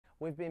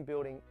We've been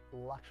building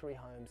luxury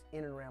homes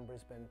in and around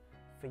Brisbane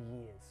for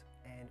years,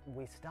 and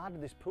we started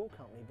this pool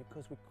company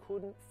because we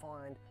couldn't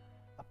find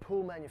a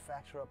pool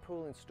manufacturer, a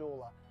pool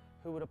installer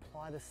who would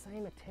apply the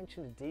same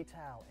attention to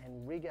detail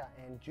and rigour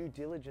and due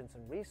diligence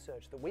and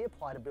research that we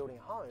apply to building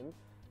a home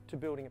to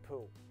building a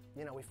pool.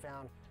 You know, we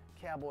found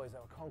cowboys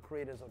or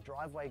concreters or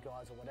driveway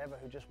guys or whatever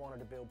who just wanted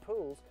to build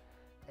pools,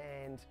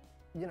 and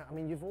you know, I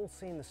mean, you've all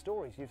seen the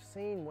stories. You've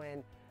seen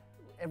when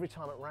every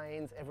time it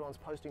rains, everyone's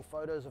posting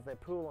photos of their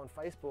pool on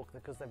Facebook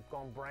because they've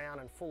gone brown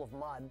and full of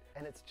mud,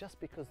 and it's just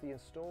because the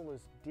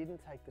installers didn't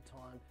take the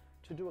time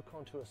to do a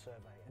contour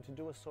survey and to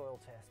do a soil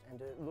test and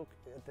to look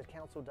at the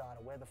council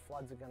data, where the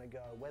floods are going to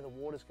go, where the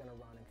water's going to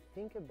run, and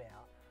think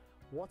about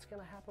what's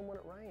going to happen when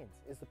it rains.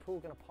 Is the pool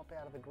going to pop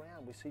out of the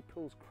ground? We see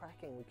pools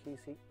cracking, we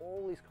see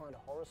all these kind of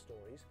horror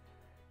stories,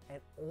 and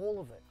all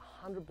of it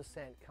 100%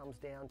 comes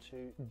down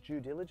to due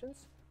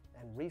diligence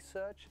and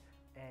research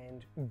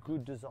and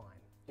good design.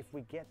 If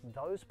we get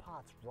those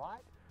parts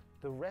right,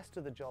 the rest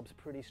of the job's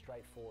pretty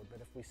straightforward.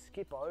 But if we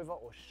skip over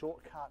or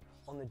shortcut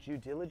on the due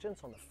diligence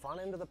on the front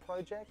end of the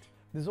project,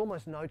 there's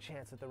almost no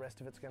chance that the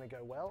rest of it's going to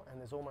go well, and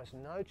there's almost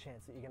no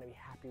chance that you're going to be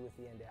happy with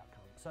the end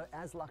outcome. So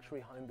as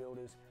luxury home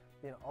builders,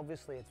 you know,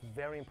 obviously it's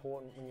very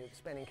important when you're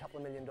spending a couple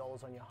of $1 million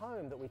on your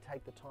home that we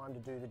take the time to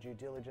do the due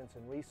diligence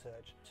and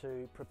research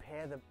to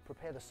prepare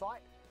the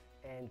site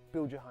and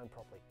build your home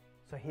properly.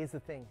 So here's the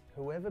thing,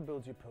 whoever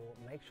builds your pool,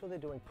 make sure they're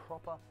doing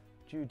proper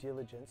due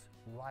diligence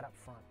right up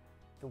front.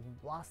 The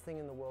last thing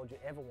in the world you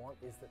ever want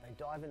is that they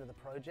dive into the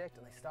project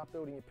and they start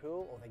building your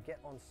pool, or they get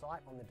on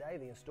site on the day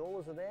the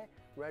installers are there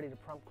ready to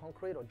pump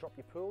concrete or drop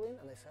your pool in,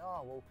 and they say,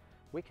 oh well,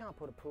 we can't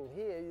put a pool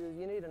here,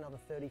 you need another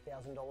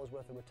 $30,000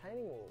 worth of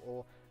retaining wall,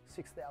 or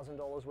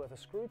 $6,000 worth of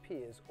screw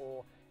piers,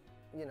 or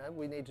you know,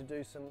 we need to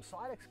do some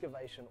site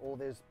excavation, or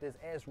there's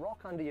Ayers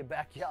rock under your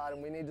backyard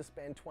and we need to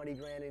spend 20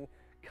 grand in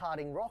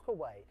carting rock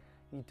away.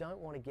 You don't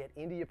want to get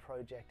into your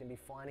project and be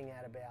finding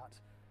out about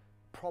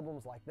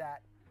problems like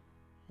that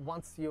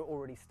once you're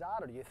already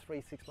started, you're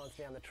 3-6 months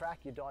down the track,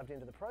 you dived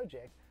into the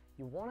project.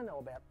 You want to know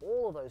about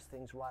all of those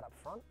things right up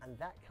front, and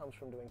that comes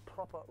from doing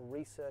proper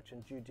research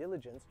and due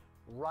diligence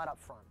right up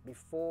front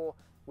before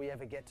we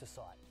ever get to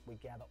site. We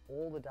gather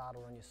all the data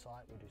on your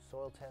site, we do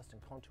soil tests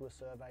and contour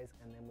surveys,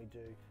 and then we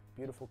do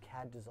beautiful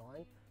CAD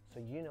design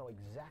so you know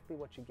exactly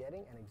what you're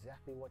getting and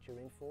exactly what you're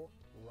in for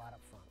right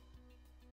up front.